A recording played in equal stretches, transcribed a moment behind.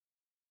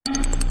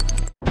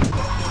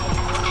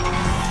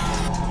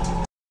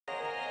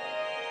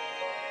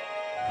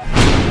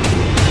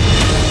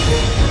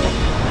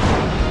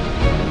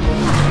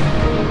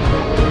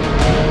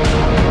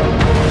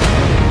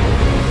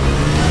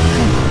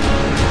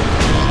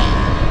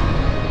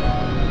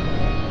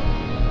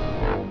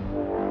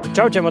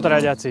Čaute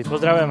motoriadiaci,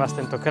 pozdravujem vás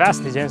tento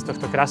krásny deň z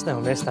tohto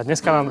krásneho miesta.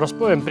 Dneska vám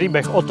rozpoviem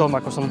príbeh o tom,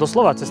 ako som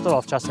doslova cestoval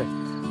v čase.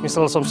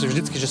 Myslel som si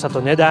vždycky, že sa to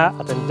nedá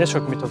a ten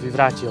dnešok mi to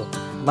vyvrátil.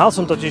 Mal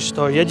som totiž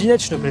to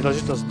jedinečnú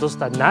príležitosť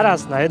dostať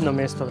naraz na jedno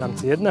miesto v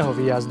rámci jedného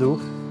výjazdu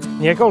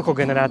niekoľko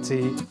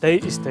generácií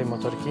tej istej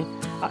motorky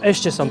a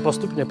ešte som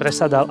postupne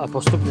presadal a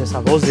postupne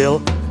sa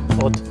vozil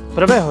od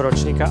prvého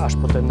ročníka až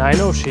po ten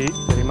najnovší,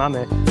 ktorý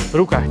máme v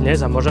rukách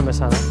dnes a môžeme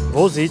sa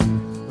voziť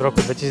v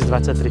roku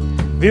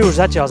 2023. Vy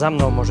už zatiaľ za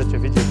mnou môžete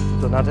vidieť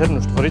túto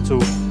nádhernú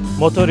štvoricu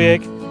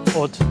motoriek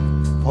od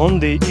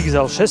Hondy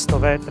XL600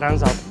 V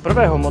Transalp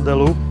prvého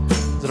modelu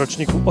z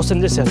ročníku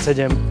 87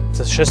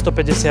 cez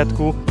 650,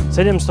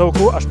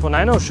 700 až po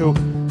najnovšiu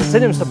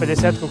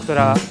 750,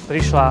 ktorá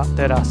prišla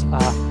teraz. A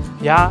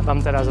ja vám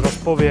teraz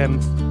rozpoviem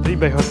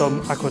príbeh o tom,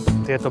 ako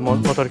tieto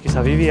motorky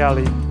sa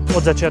vyvíjali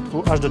od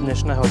začiatku až do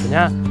dnešného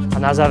dňa a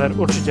na záver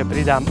určite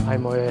pridám aj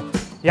moje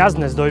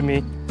jazdné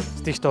zdojmy z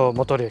týchto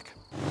motoriek.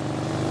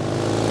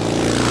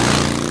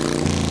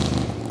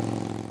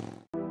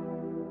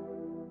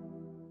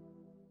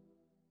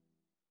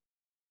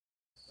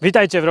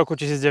 Vítajte v roku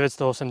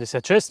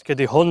 1986,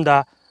 kedy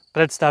Honda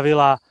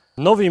predstavila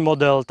nový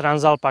model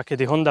Transalpa,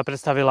 kedy Honda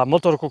predstavila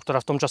motorku,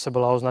 ktorá v tom čase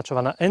bola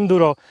označovaná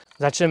Enduro.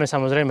 Začneme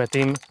samozrejme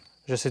tým,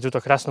 že si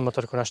túto krásnu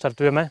motorku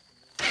naštartujeme.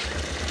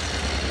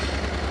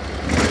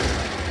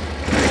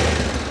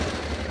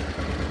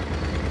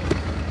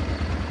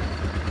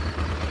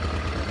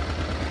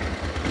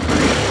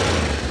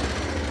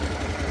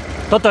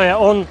 Toto je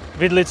on,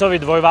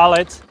 vidlicový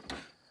dvojválec,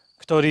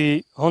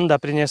 ktorý Honda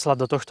priniesla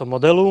do tohto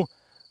modelu.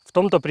 V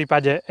tomto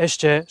prípade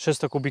ešte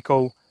 600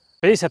 kubíkov,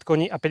 50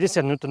 koní a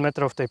 50 Nm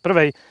v tej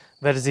prvej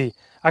verzii.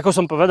 Ako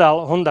som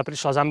povedal, Honda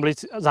prišla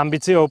s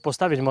ambíciou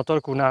postaviť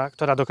motorku,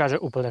 ktorá dokáže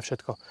úplne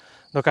všetko.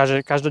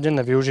 Dokáže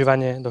každodenné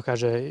využívanie,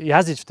 dokáže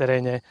jazdiť v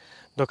teréne,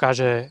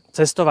 dokáže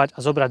cestovať a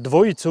zobrať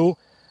dvojicu,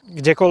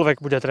 kdekoľvek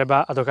bude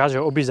treba a dokáže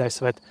obísť aj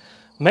svet.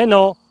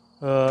 Meno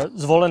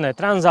zvolené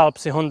Transalp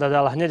si Honda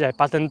dala hneď aj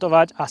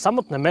patentovať a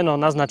samotné meno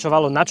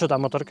naznačovalo, na čo tá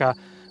motorka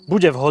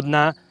bude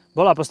vhodná.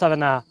 Bola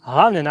postavená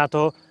hlavne na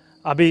to,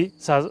 aby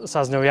sa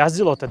s ňou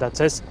jazdilo teda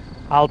cez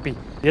Alpy.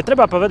 Je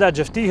treba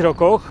povedať, že v tých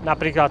rokoch,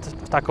 napríklad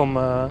v takom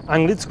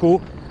Anglicku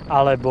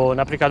alebo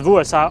napríklad v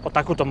USA o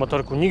takúto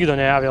motorku nikto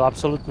nejavil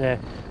absolútne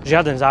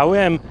žiaden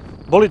záujem.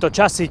 Boli to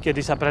časy,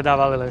 kedy sa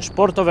predávali len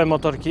športové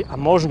motorky a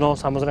možno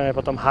samozrejme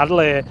potom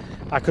Harleje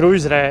a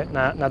cruisere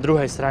na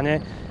druhej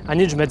strane a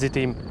nič medzi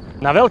tým.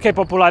 Na veľkej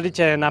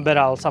popularite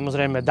naberal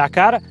samozrejme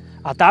Dakar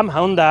a tam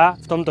Honda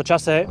v tomto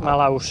čase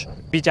mala už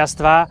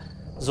víťazstva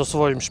so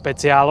svojím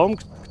špeciálom,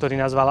 ktorý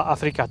nazvala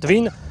Africa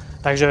Twin.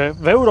 Takže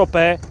v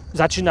Európe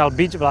začínal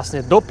byť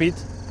vlastne dopyt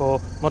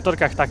po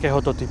motorkách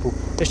takéhoto typu.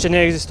 Ešte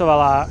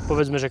neexistovala,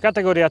 povedzme, že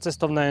kategória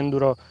cestovné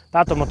enduro.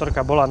 Táto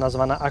motorka bola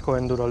nazvaná ako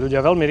enduro.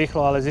 Ľudia veľmi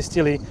rýchlo ale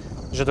zistili,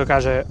 že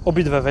dokáže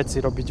obidve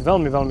veci robiť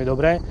veľmi, veľmi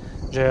dobre,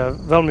 že je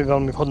veľmi,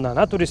 veľmi vhodná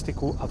na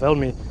turistiku a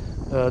veľmi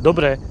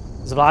dobre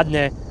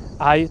zvládne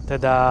aj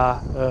teda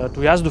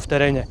tú jazdu v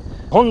teréne.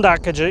 Honda,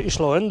 keďže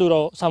išlo o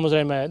enduro,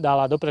 samozrejme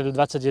dala dopredu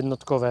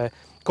 21-tkové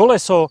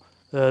koleso,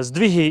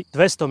 zdvihy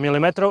 200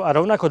 mm a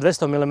rovnako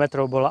 200 mm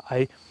bola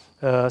aj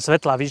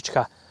svetlá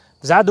výška.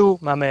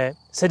 Vzadu máme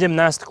 17.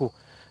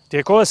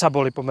 Tie kolesa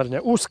boli pomerne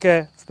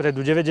úzke,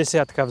 vpredu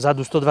 90,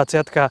 vzadu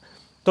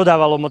 120. To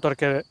dávalo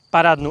motorke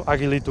parádnu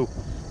agilitu.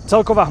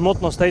 Celková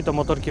hmotnosť tejto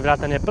motorky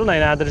vrátane plnej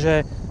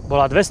nádrže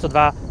bola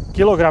 202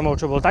 kg,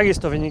 čo bol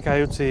takisto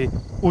vynikajúci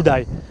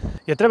údaj.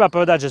 Je treba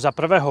povedať, že za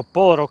prvého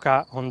pol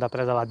roka Honda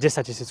predala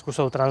 10 000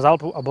 kusov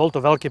Transalpu a bol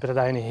to veľký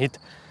predajný hit.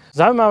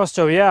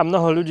 Zaujímavosťou je, a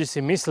mnoho ľudí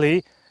si myslí,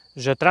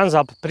 že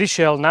Transalp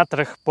prišiel na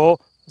trh po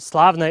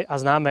slávnej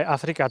a známej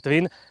Africa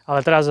Twin,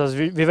 ale teraz vás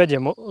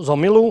vyvediem z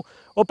omylu.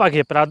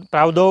 Opak je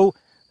pravdou.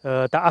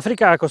 Tá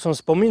Afrika, ako som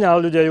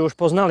spomínal, ľudia ju už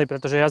poznali,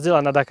 pretože jazdila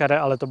na Dakare,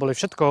 ale to boli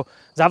všetko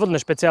závodné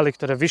špeciály,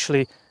 ktoré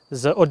vyšli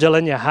z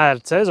oddelenia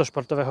HRC, zo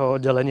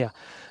športového oddelenia.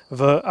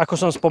 Ako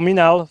som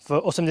spomínal, v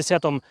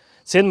 87.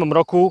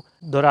 roku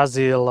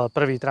dorazil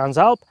prvý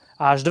Transalp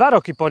a až 2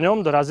 roky po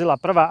ňom dorazila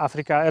prvá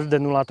Afrika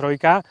RD03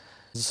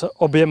 s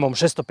objemom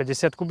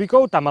 650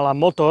 kubíkov. Tá mala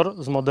motor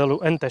z modelu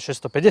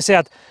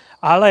NT650,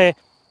 ale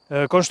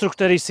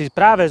konštruktéri si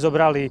práve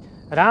zobrali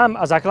rám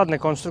a základné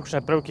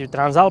konštrukčné prvky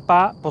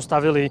Transalpa,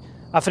 postavili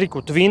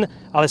Afriku Twin,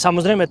 ale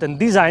samozrejme ten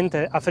dizajn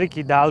tej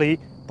Afriky dali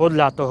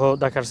podľa toho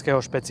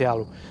dakarského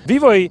špeciálu.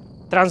 Vývoj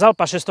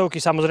Transalpa 600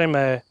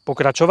 samozrejme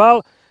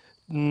pokračoval.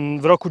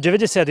 V roku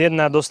 91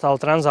 dostal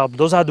Transalp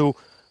dozadu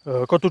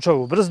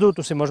kotúčovú brzdu,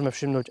 tu si môžeme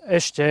všimnúť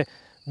ešte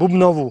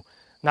bubnovú.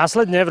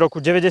 Následne v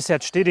roku 94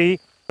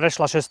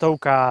 prešla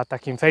 600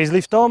 takým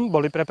faceliftom,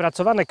 boli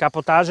prepracované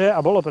kapotáže a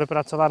bolo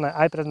prepracované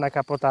aj predná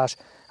kapotáž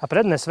a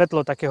predné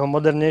svetlo takého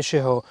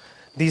modernejšieho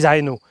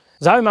dizajnu.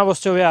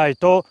 Zaujímavosťou je aj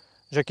to,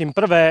 že kým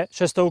prvé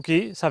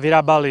 600 sa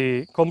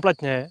vyrábali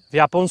kompletne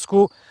v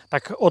Japonsku,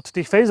 tak od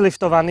tých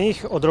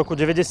faceliftovaných od roku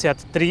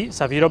 93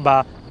 sa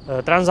výroba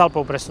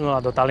Transalpov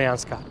presunula do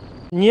Talianska.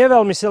 Nie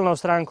veľmi silnou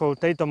stránkou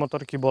tejto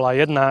motorky bola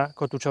jedna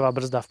kotúčová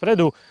brzda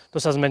vpredu. To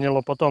sa zmenilo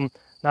potom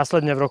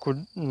následne v roku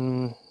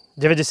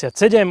 97,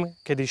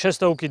 kedy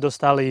 600-ky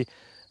dostali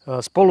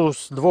spolu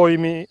s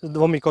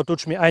dvomi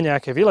kotúčmi aj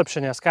nejaké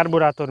vylepšenia s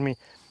karburátormi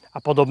a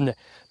podobne.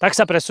 Tak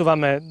sa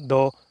presúvame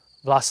do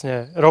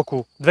vlastne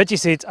roku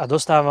 2000 a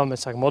dostávame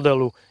sa k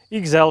modelu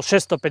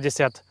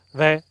XL650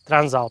 V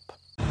Transalp.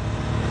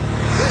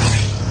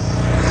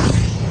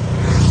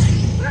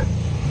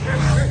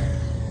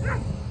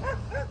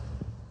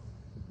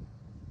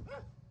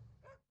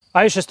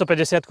 Aj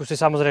 650 si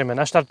samozrejme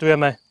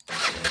naštartujeme.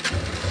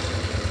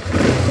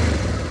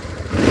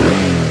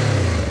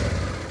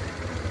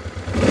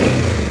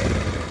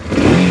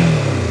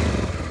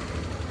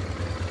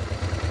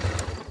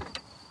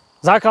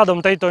 Základom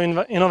tejto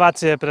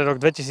inovácie pre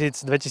rok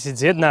 2000-2001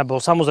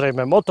 bol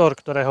samozrejme motor,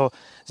 ktorého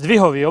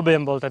zdvihový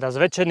objem bol teda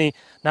zväčšený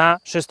na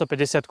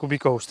 650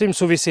 kubíkov. S tým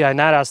súvisí aj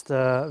nárast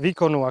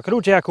výkonu a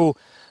krútiaku.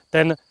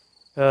 Ten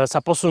sa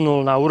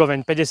posunul na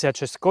úroveň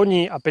 56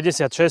 koní a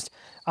 56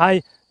 aj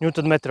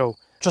Nm.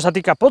 Čo sa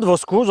týka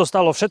podvozku,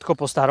 zostalo všetko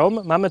po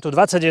starom. Máme tu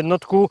 21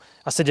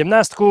 a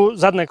 17,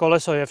 zadné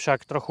koleso je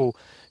však trochu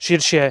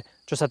širšie,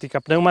 čo sa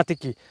týka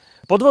pneumatiky.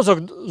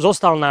 Podvozok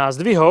zostal na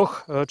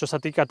zdvihoch, čo sa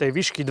týka tej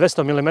výšky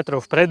 200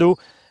 mm vpredu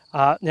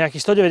a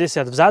nejakých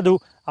 190 vzadu,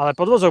 ale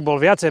podvozok bol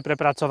viacej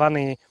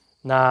prepracovaný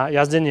na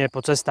jazdenie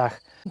po cestách.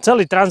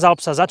 Celý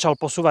Transalp sa začal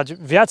posúvať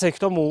viacej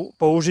k tomu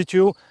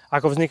použitiu,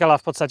 ako vznikala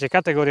v podstate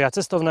kategória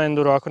cestovné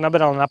enduro, ako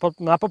naberalo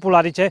na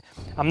popularite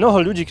a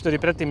mnoho ľudí,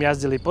 ktorí predtým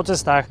jazdili po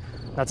cestách,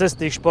 na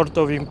cestných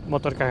športových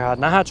motorkách a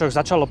na háčoch,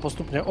 začalo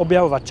postupne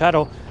objavovať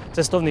čaro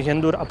cestovných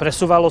endur a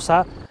presúvalo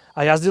sa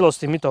a jazdilo s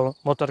týmito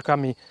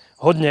motorkami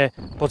hodne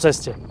po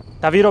ceste.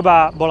 Tá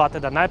výroba bola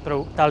teda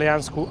najprv v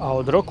Taliansku a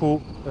od roku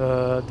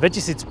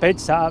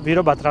 2005 sa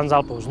výroba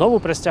Transalpov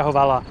znovu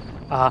presťahovala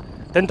a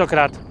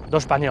tentokrát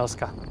do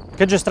Španielska.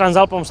 Keďže s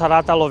Transalpom sa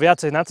rátalo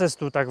viacej na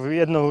cestu, tak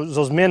jednou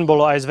zo zmien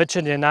bolo aj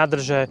zväčšenie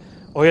nádrže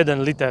o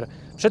 1 liter.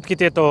 Všetky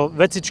tieto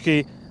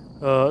vecičky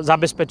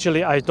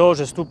zabezpečili aj to,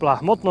 že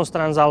stúpla hmotnosť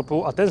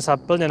Transalpu a ten sa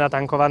plne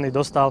natankovaný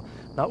dostal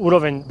na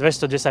úroveň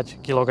 210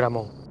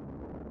 kg.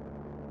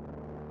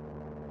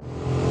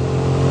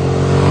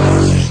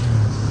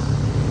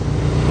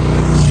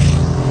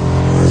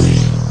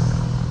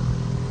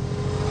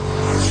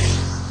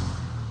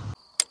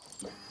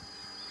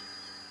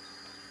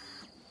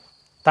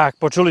 Tak,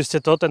 počuli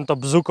ste to, tento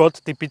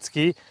bzukot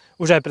typický,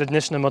 už aj pre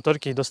dnešné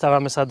motorky.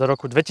 Dostávame sa do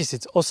roku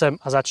 2008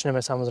 a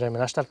začneme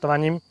samozrejme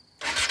naštartovaním.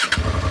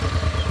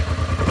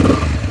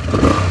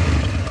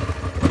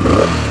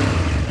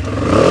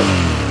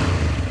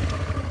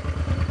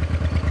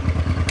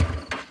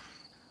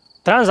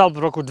 Transalp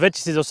v roku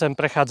 2008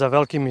 prechádza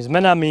veľkými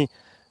zmenami,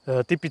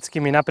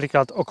 typickými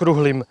napríklad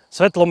okrúhlym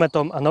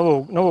svetlometom a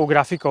novou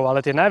grafikou,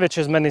 ale tie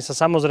najväčšie zmeny sa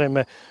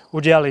samozrejme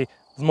udiali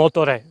v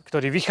motore,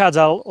 ktorý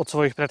vychádzal od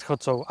svojich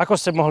predchodcov. Ako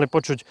ste mohli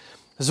počuť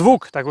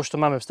zvuk, tak už to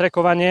máme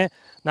vstrekovanie.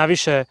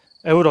 Navyše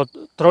Euro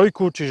 3,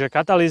 čiže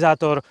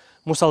katalizátor,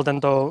 musel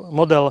tento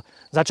model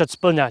začať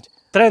splňať.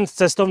 Trend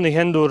cestovných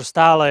endur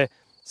stále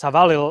sa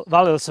valil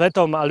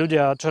svetom a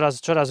ľudia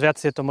čoraz viac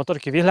tieto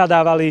motorky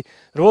vyhľadávali.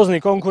 Rôzni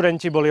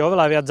konkurenti boli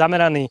oveľa viac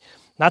zameraní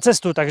na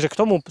cestu, takže k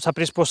tomu sa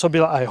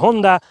prispôsobila aj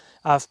Honda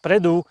a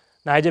vpredu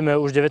nájdeme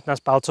už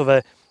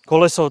 19-palcové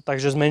koleso,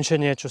 takže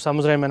zmenšenie, čo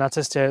samozrejme na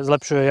ceste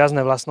zlepšuje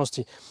jazdné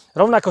vlastnosti.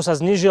 Rovnako sa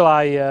znížil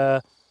aj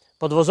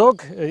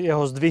podvozok,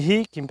 jeho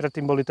zdvihy, kým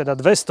predtým boli teda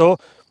 200,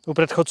 u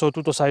predchodcov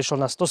tuto sa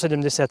išlo na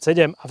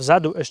 177 a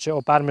vzadu ešte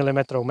o pár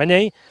milimetrov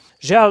menej.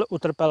 Žiaľ,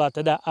 utrpela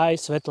teda aj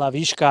svetlá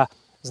výška,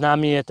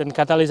 známy je ten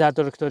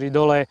katalizátor, ktorý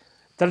dole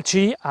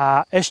trčí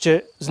a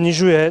ešte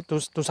znižuje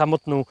tú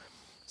samotnú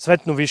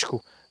svetnú výšku.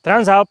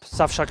 Transalp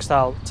sa však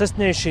stal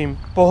cestnejším,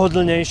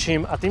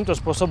 pohodlnejším a týmto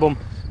spôsobom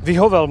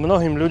vyhovel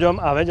mnohým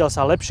ľuďom a vedel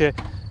sa lepšie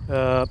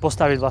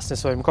postaviť vlastne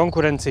svojim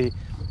konkurencii.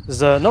 S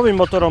novým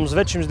motorom, s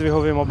väčším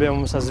zdvihovým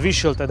objemom sa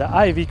zvýšil teda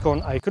aj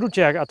výkon, aj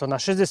krútiak, a to na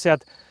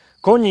 60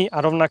 koní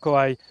a rovnako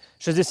aj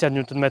 60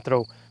 Nm.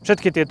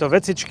 Všetky tieto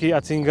vecičky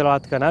a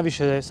cingelátka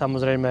navyše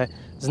samozrejme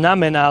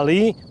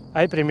znamenali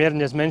aj pri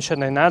mierne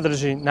zmenšenej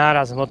nádrži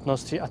náraz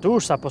hmotnosti a tu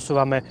už sa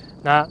posúvame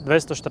na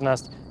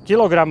 214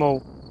 kg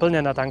plne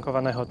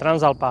natankovaného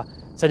Transalpa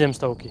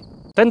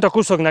 700. Tento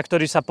kúsok, na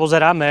ktorý sa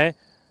pozeráme,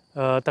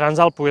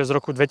 Transalpu je z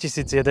roku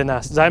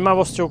 2011.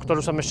 Zajímavosťou,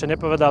 ktorú som ešte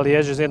nepovedal,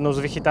 je, že z jednou z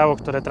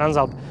vychytávok, ktoré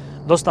Transalp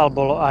dostal,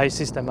 bol aj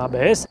systém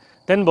ABS.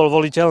 Ten bol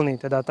voliteľný,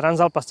 teda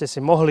Transalpa ste si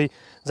mohli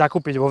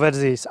zakúpiť vo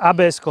verzii s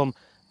ABS-kom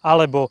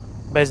alebo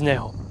bez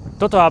neho.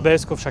 Toto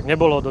ABS-ko však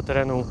nebolo do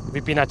terénu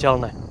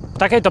vypínateľné. V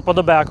takejto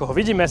podobe, ako ho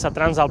vidíme, sa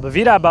Transalp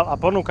vyrábal a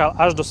ponúkal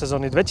až do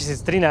sezóny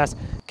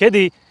 2013,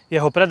 kedy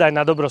jeho predaj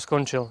na dobro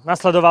skončil.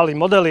 Nasledovali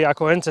modely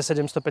ako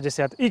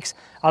NC750X,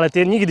 ale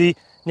tie nikdy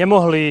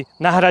nemohli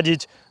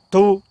nahradiť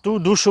tú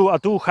dušu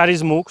a tú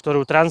charizmu,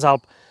 ktorú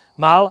Transalp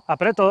mal, a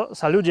preto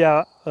sa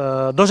ľudia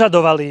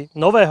dožadovali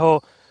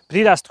nového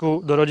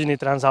prírastku do rodiny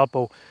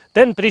Transalpov.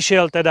 Ten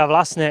prišiel teda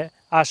vlastne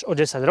až o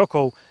 10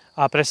 rokov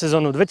a pre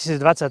sezónu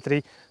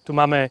 2023 tu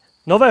máme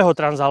nového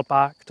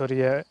Transalpa, ktorý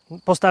je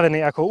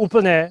postavený ako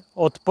úplne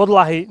od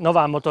podlahy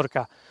nová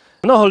motorka.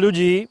 Mnoho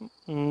ľudí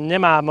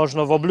nemá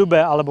možno v obľúbe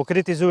alebo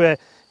kritizuje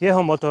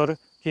jeho motor,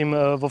 kým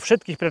vo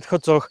všetkých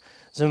predchodcoch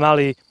sme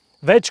mali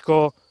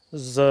Včko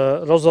s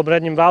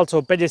rozobrením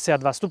válcov 52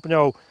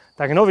 stupňov,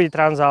 tak nový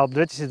Transalp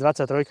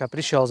 2023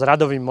 prišiel s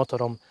radovým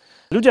motorom.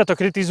 Ľudia to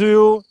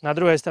kritizujú, na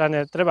druhej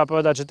strane treba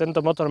povedať, že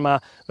tento motor má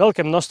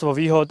veľké množstvo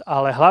výhod,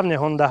 ale hlavne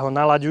Honda ho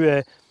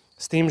nalaďuje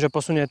s tým, že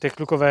posunie tie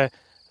kľukové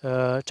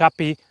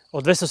čapy o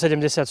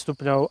 270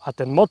 stupňov a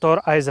ten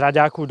motor aj z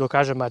raďáku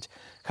dokáže mať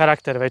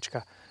charakter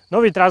Včka.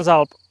 Nový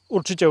Transalp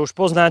určite už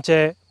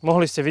poznáte,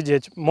 mohli ste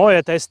vidieť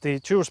moje testy,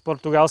 či už z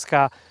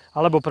Portugalska,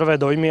 alebo prvé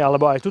dojmy,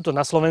 alebo aj tuto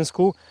na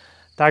Slovensku.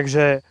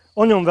 Takže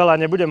o ňom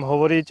veľa nebudem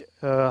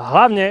hovoriť.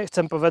 Hlavne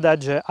chcem povedať,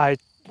 že aj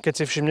keď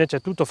si všimnete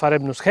túto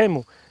farebnú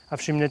schému a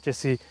všimnete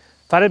si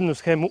farebnú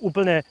schému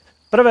úplne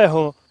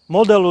prvého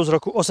modelu z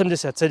roku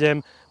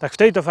 87, tak v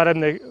tejto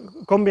farebnej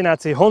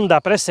kombinácii Honda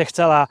presne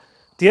chcela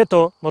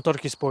tieto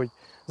motorky spojiť.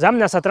 Za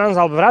mňa sa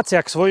Transalp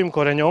vracia k svojim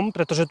koreňom,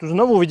 pretože tu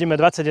znovu vidíme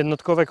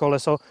 21-kové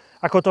koleso,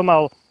 ako to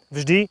mal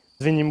vždy,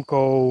 s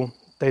výnimkou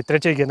tej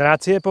tretej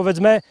generácie,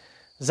 povedzme.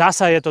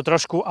 Zasa je to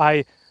trošku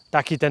aj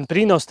taký ten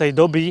prínos tej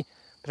doby,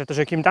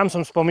 pretože kým tam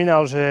som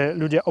spomínal, že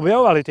ľudia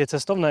objavovali tie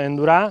cestovné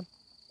endurá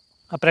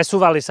a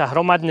presúvali sa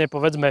hromadne,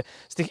 povedzme,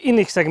 z tých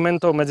iných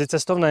segmentov medzi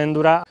cestovné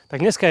endurá,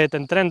 tak dneska je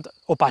ten trend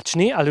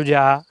opačný a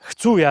ľudia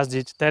chcú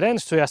jazdiť terén,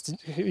 chcú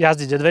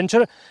jazdiť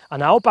adventure a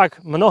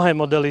naopak mnohé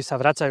modely sa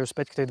vracajú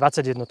späť k tej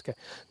 21.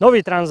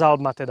 Nový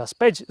Transalp má teda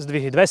späť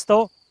zdvihy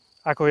 200,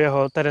 ako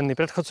jeho terénni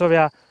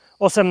predchodcovia,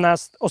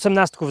 18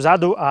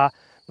 vzadu a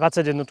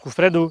 21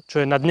 vpredu,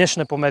 čo je na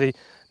dnešné pomery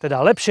teda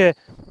lepšie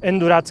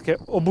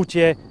endurácké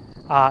obutie.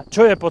 A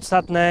čo je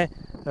podstatné,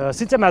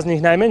 síce má z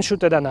nich najmenšiu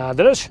teda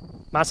nádrž,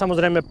 má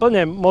samozrejme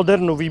plne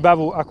modernú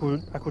výbavu,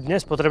 akú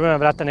dnes potrebujeme,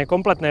 vrátane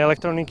kompletnej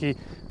elektroniky,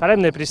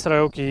 farebnej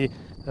prístrojovky,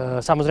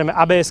 samozrejme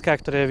ABS-ka,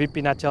 ktoré je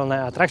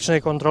vypínateľné a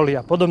trakčnej kontroly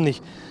a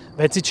podobných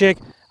vecičiek,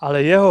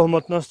 ale jeho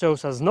hmotnosťou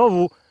sa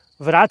znovu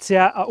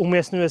vracia a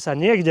umiestňuje sa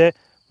niekde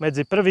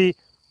medzi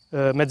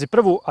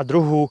prvú a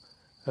druhú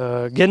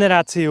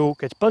generáciu,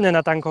 keď plne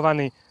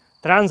natankovaný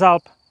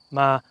Transalp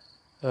má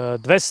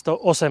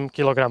 208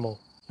 kg.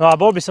 No a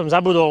bol by som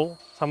zabudol,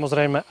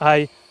 samozrejme,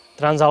 aj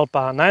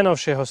Transalpa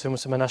najnovšieho si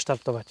musíme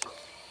naštartovať.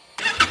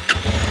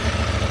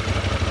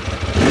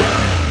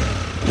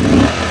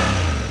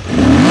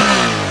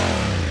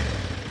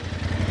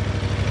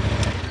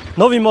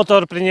 Nový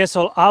motor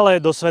priniesol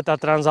ale do sveta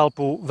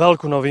Transalpu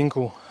veľkú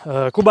novinku.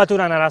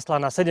 Kubatúra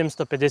narastla na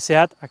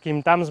 750 a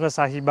kým tam sme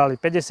sa hýbali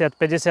 50,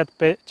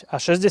 55 a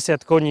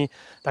 60 koní,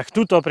 tak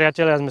tuto,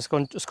 priatelia,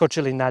 sme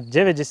skočili na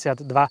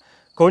 92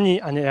 koní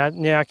a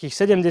nejakých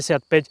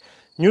 75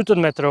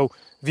 Nm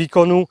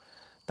výkonu.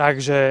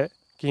 Takže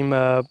kým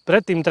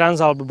predtým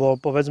Transalp bol,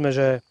 povedzme,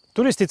 že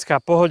turistická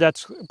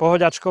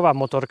pohodiačková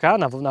motorka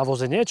na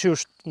vozenie, či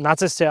už na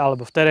ceste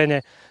alebo v teréne,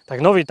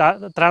 tak nový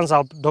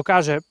Transalp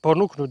dokáže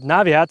ponúknuť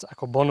naviac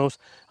ako bonus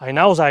aj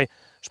naozaj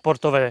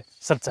športové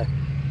srdce.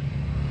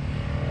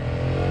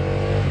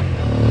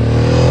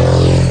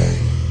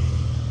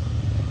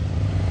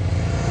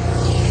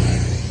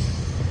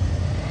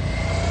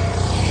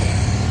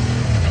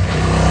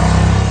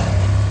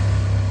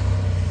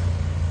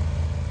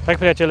 Tak,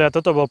 priatelia,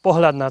 toto bol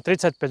pohľad na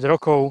 35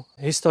 rokov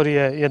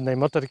histórie jednej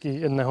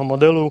motorky, jedného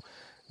modelu.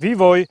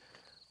 Vývoj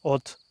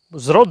od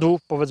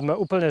zrodu, povedzme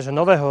úplne že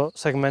nového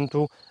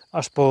segmentu,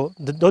 až po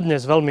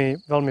dodnes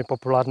veľmi, veľmi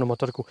populárnu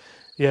motorku.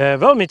 Je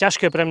veľmi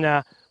ťažké pre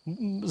mňa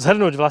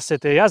zhrnúť vlastne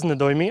tie jazdné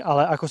dojmy,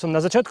 ale ako som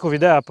na začiatku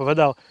videa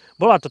povedal,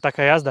 bola to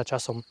taká jazda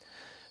časom.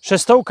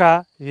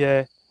 600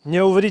 je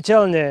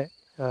neuveriteľne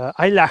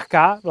aj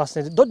ľahká,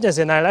 vlastne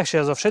dodnes je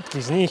najľahšia zo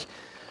všetkých z nich,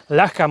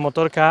 ľahká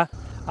motorka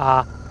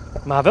a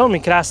má veľmi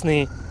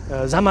krásny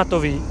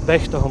zamatový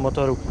beh toho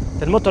motoru.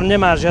 Ten motor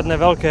nemá žiadne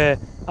veľké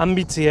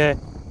ambície,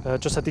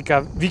 čo sa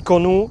týka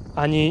výkonu,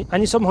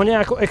 ani som ho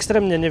nejako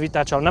extrémne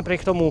nevytáčal.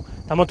 Napriek tomu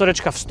tá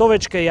motorečka v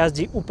 100-čke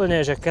jazdí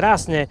úplne že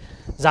krásne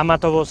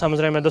zamatovo,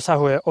 samozrejme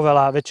dosahuje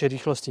oveľa väčšej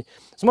rýchlosti.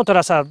 Z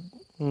motora sa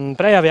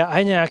prejavia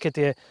aj nejaké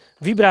tie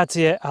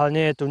vibrácie, ale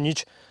nie je tu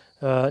nič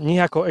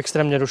nijako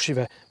extrémne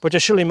rušivé.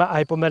 Potešili ma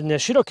aj pomerne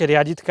široké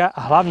riaditka a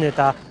hlavne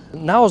tá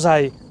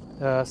naozaj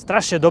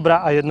strašne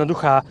dobrá a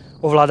jednoduchá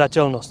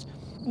ovládateľnosť.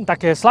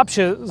 Také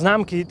slabšie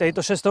známky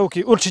tejto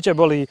 600 určite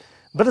boli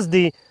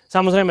brzdy.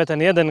 Samozrejme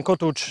ten jeden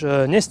kotúč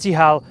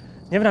nestíhal.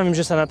 Nevravím,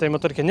 že sa na tej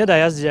motorke nedá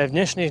jazdiť aj v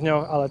dnešných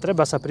dňoch, ale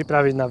treba sa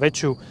pripraviť na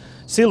väčšiu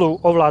silu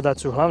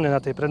ovládaciu, hlavne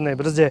na tej prednej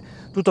brzde.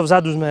 Tuto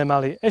vzadu sme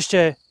mali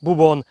ešte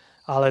bubon,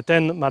 ale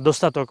ten má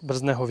dostatok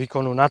brzdného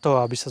výkonu na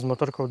to, aby sa s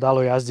motorkou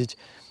dalo jazdiť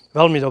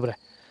veľmi dobre.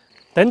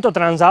 Tento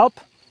Transalp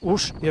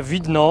už je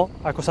vidno,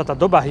 ako sa tá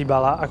doba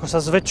hýbala, ako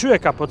sa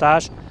zväčšuje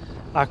kapotáž,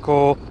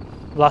 ako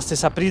vlastne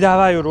sa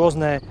pridávajú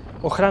rôzne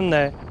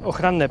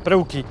ochranné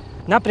prvky.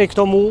 Napriek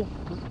tomu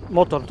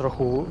motor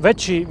trochu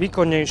väčší,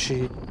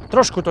 výkonnejší,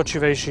 trošku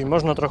točivejší,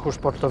 možno trochu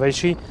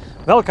športovejší.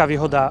 Veľká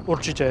výhoda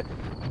určite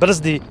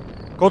brzdy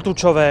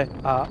kotúčové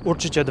a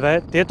určite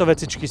dve. Tieto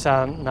vecičky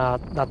sa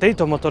na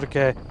tejto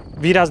motorke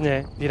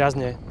výrazne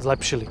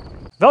zlepšili.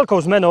 Veľkou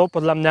zmenou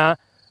podľa mňa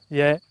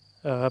je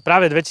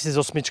práve 2008,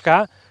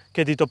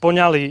 kedy to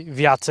poňali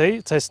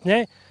viacej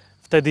cestne.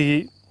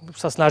 Vtedy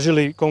sa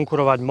snažili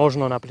konkurovať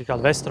možno napríklad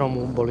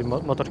Vestromu, boli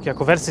motorky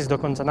ako Versys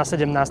dokonca na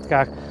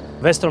 17-kách.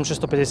 Vestrom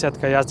 650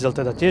 jazdil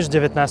teda tiež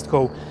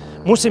 19-kou.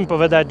 Musím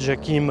povedať, že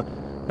kým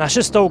na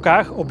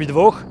 600-kách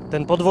obidvoch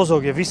ten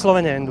podvozok je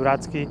vyslovene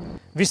endurácky,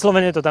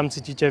 vyslovene to tam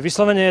cítite,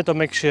 vyslovene je to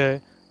mäkšie,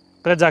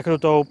 pred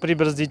zákrutou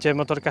pribrzdíte,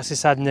 motorka si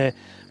sadne,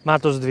 má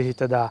to zdvihy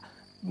teda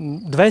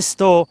 200,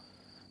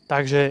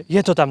 takže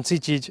je to tam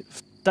cítiť.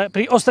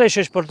 Pri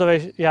ostrejšej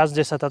športovej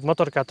jazde sa tá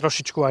motorka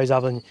trošičku aj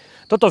zavlní.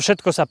 Toto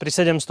všetko sa pri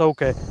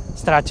 700-ke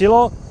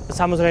stratilo.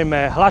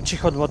 Samozrejme hladší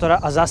chod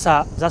motora a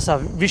zasa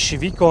vyšší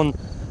výkon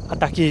a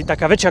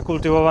taká väčšia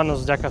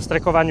kultivovanosť vďaka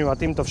strekovaniu a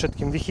týmto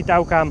všetkým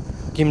vychytávkam.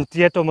 Kým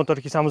tieto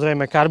motorky,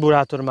 samozrejme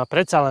karburátor má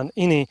predsa len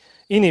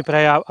iný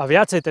prejav a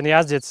viacej ten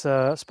jazdec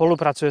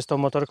spolupracuje s tou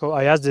motorkou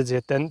a jazdec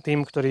je ten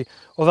tým, ktorý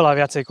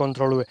oveľa viacej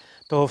kontroluje.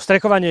 To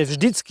vstrekovanie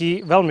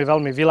vždycky veľmi,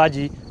 veľmi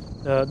vyladí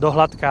do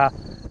hladka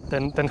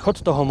ten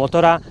chod toho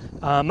motora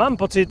a mám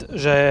pocit,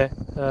 že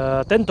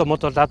tento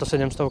motor, táto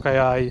 700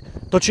 je aj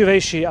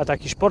točivejší a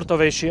taký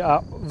športovejší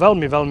a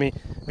veľmi, veľmi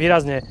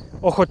výrazne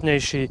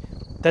ochotnejší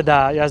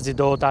teda jazdiť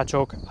do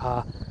otáčok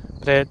a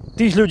pre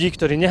tých ľudí,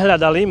 ktorí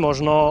nehľadali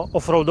možno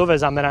offroadové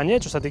zameranie,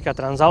 čo sa týka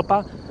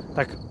Transalpa,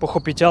 tak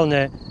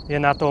pochopiteľne je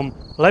na tom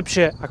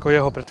lepšie ako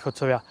jeho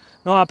predchodcovia.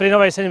 No a pri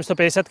novej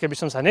 750 by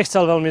som sa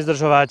nechcel veľmi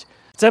zdržovať.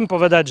 Chcem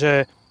povedať, že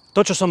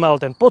to, čo som mal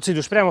ten pocit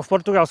už priamo v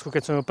Portugalsku,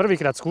 keď som ju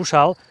prvýkrát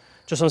skúšal,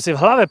 čo som si v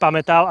hlave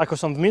pamätal, ako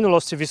som v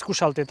minulosti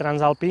vyskúšal tie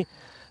Transalpy,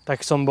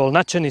 tak som bol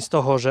nadšený z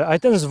toho, že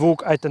aj ten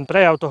zvuk, aj ten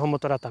prejav toho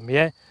motora tam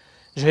je,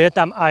 že je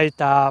tam aj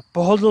tá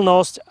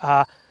pohodlnosť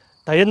a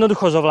tá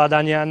jednoduchosť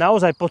ovládania,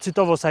 naozaj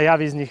pocitovo sa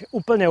javí z nich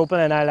úplne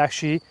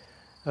najľahší,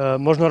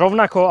 možno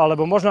rovnako,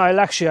 alebo možno aj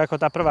ľahšie ako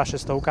tá prvá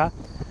 600.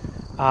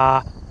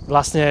 A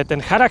vlastne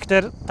ten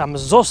charakter tam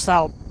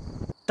zostal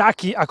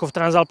taký, ako v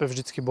Transalpe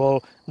vždycky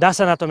bol. Dá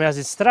sa na tom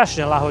jazdiť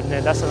strašne lahodne,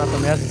 dá sa na tom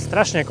jazdiť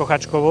strašne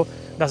kochačkovo,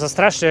 dá sa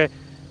strašne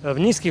v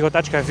nízkych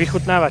otáčkach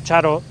vychutnávať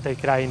čaro tej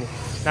krajiny.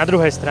 Na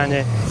druhej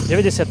strane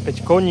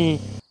 95 koní,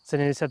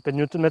 75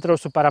 Nm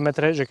sú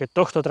parametre, že keď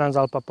tohto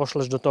Transalpa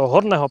pošleš do toho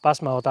horného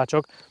pásma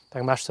otáčok,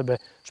 tak máš v sebe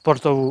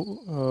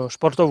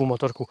športovú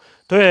motorku.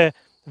 To je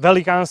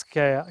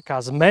velikánska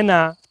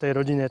zmena v tej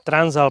rodine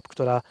Transalp,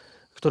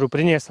 ktorú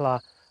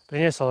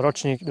priniesol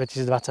ročník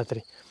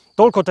 2023.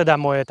 Toľko teda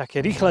moje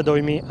také rýchle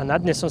dojmy a na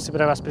dnes som si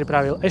pre vás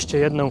pripravil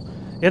ešte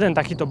jeden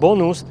takýto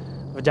bonus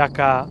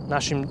vďaka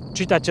našim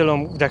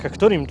čitateľom, vďaka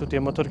ktorým tu tie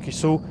motorky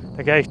sú,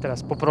 tak ja ich teraz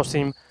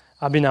poprosím,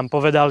 aby nám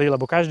povedali,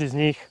 lebo každý z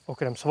nich,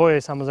 okrem svojej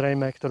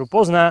samozrejme, ktorú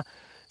pozná,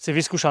 si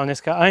vyskúšal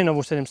dneska aj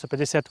novú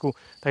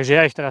 750, takže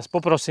ja ich teraz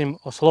poprosím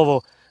o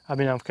slovo,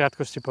 aby nám v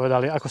krátkosti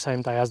povedali, ako sa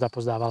im tá jazda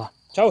pozdávala.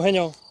 Čau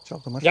Heňo. Čau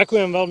Tomáš.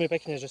 Ďakujem veľmi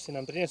pekne, že si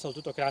nám priniesol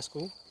túto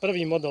krásku.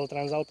 Prvý model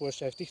Transalpu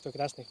ešte aj v týchto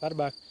krásnych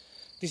farbách.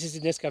 Ty si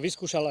dneska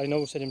vyskúšal aj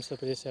novú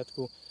 750,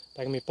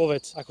 tak mi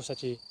povedz, ako sa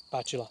ti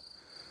páčila.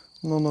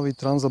 No, nový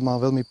Transalp ma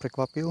veľmi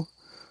prekvapil,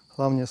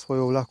 hlavne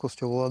svojou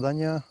ľahkosťou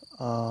ovládania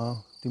a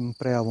tým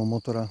prejavom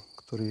motora,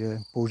 ktorý je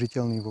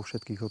použiteľný vo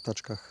všetkých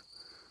otáčkach.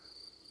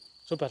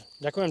 Super,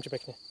 ďakujem ti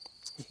pekne.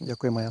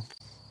 Ďakujem aj ja.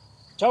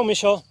 Čau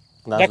Mišo,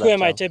 Nazdar, ďakujem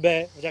čau. aj tebe,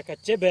 vďaka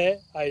tebe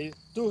aj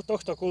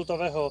tohto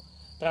kultového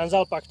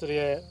Transalpa, ktorý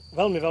je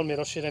veľmi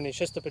rozšírený,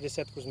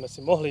 650 sme si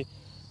mohli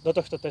do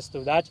tohto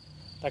testu dať.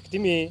 Tak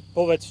ty mi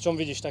povedz, v čom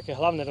vidíš také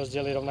hlavné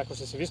rozdiely, rovnako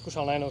si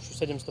vyskúšal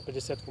najnovšiu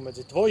 750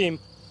 medzi tvojím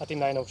a tým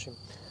najnovším.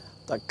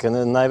 Tak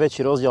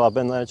najväčší rozdiel a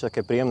najväčšie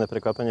také príjemné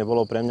prekvapenie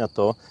bolo pre mňa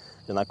to,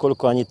 že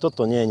nakoľko ani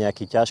toto nie je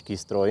nejaký ťažký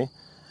stroj,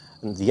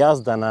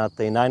 jazda na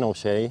tej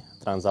najnovšej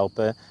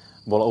Transalpe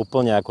bola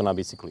úplne ako na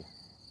bicykli.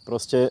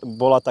 Proste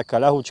bola taká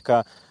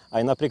ľahučka,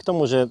 aj napriek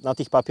tomu, že na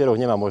tých papieroch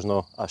nemá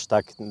možno až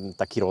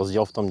taký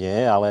rozdiel v tom nie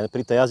je, ale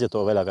pri tej jazde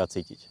to oveľa viac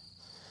cítiť.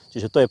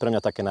 Čiže to je pre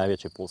mňa také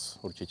najväčší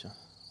plus určite.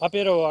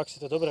 Papierovo, ak si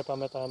to dobre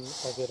pamätám,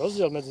 tak je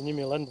rozdiel medzi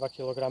nimi len 2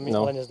 kg,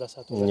 no, ale nezdá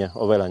sa to. Nie,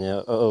 oveľa nie.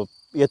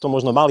 Je to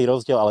možno malý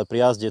rozdiel, ale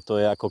pri jazde to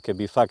je ako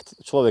keby fakt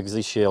človek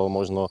zišiel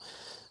možno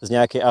z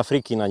nejakej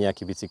Afriky na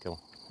nejaký bicykel.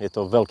 Je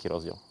to veľký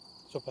rozdiel.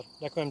 Super,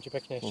 ďakujem ti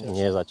pekne ešte raz.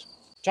 Nie zač.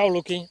 Čau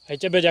Luky, aj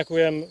tebe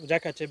ďakujem,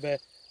 vďaka tebe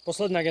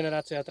posledná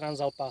generácia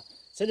Transalpa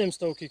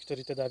 700,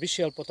 ktorý teda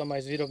vyšiel potom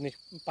aj z výrobných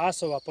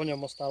pásov a po ňom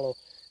ostalo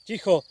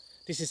ticho.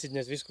 Ty si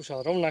dnes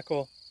vyskúšal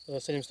rovnako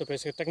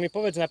 750, tak mi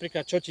povedz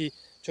napríklad, čo ti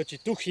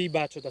tu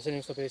chýba, čo tá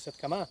 750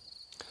 má?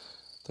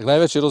 Tak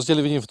najväčšie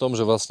rozdiely vidím v tom,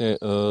 že vlastne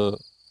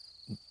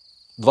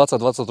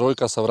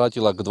 2023 sa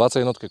vrátila k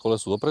 20 jednotke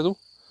kolesu dopredu.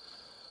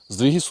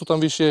 Zdvihy sú tam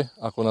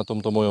vyššie ako na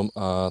tomto mojom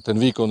a ten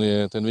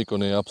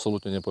výkon je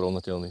absolútne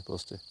neporovnateľný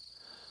proste.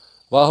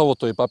 Váhovo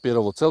to je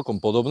papierovo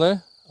celkom podobné,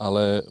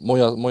 ale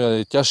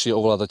moja je ťažšie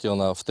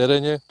ovládateľná v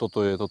teréne,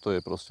 toto je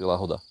proste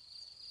lahoda.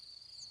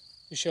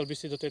 Išiel by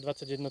si do tej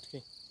 21?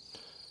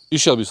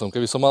 Išiel by som,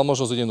 keby som mal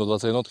možnosť idem do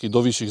 20 jednotky, do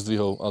vyšších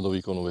zdvihov a do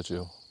výkonu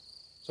väčšieho.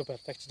 Super,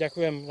 tak ti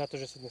ďakujem za to,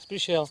 že si dnes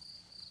prišiel.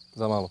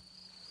 Za málo.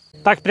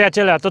 Tak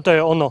priatelia, toto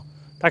je ono.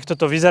 Takto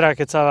to vyzerá,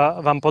 keď sa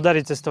vám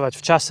podarí cestovať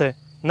v čase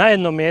na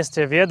jednom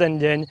mieste v jeden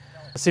deň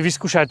si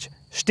vyskúšať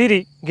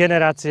 4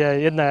 generácie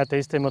jednej a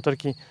tej istej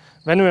motorky.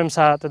 Venujem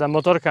sa teda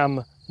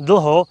motorkám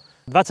dlho,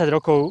 20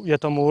 rokov je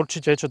tomu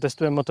určite, čo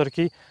testujem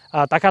motorky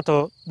a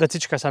takáto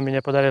vecička sa mi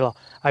nepodarila.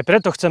 Aj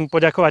preto chcem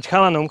poďakovať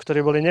chalanom,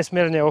 ktorí boli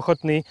nesmierne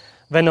ochotní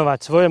venovať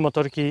svoje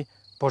motorky,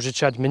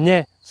 požičať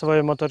mne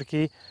svoje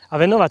motorky a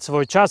venovať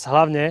svoj čas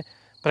hlavne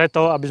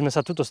preto, aby sme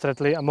sa tuto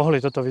stretli a mohli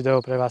toto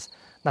video pre vás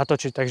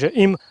natočiť. Takže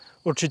im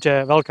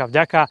určite veľká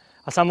vďaka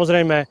a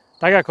samozrejme,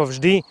 tak ako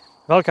vždy,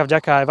 veľká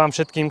vďaka aj vám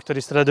všetkým, ktorí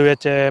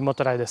sledujete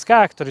motoride.sk,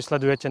 ktorí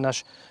sledujete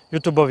náš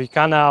YouTubeový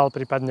kanál,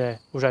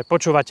 prípadne už aj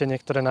počúvate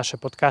niektoré naše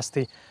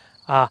podcasty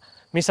a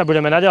my sa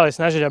budeme naďalej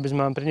snažiť, aby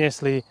sme vám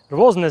priniesli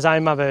rôzne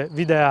zaujímavé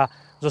videá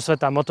zo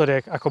sveta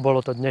motoriek, ako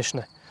bolo to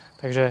dnešné.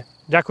 Takže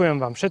ďakujem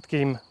vám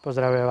všetkým,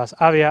 pozdravuje vás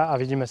Avia a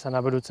vidíme sa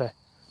na budúce.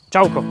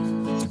 Čauko!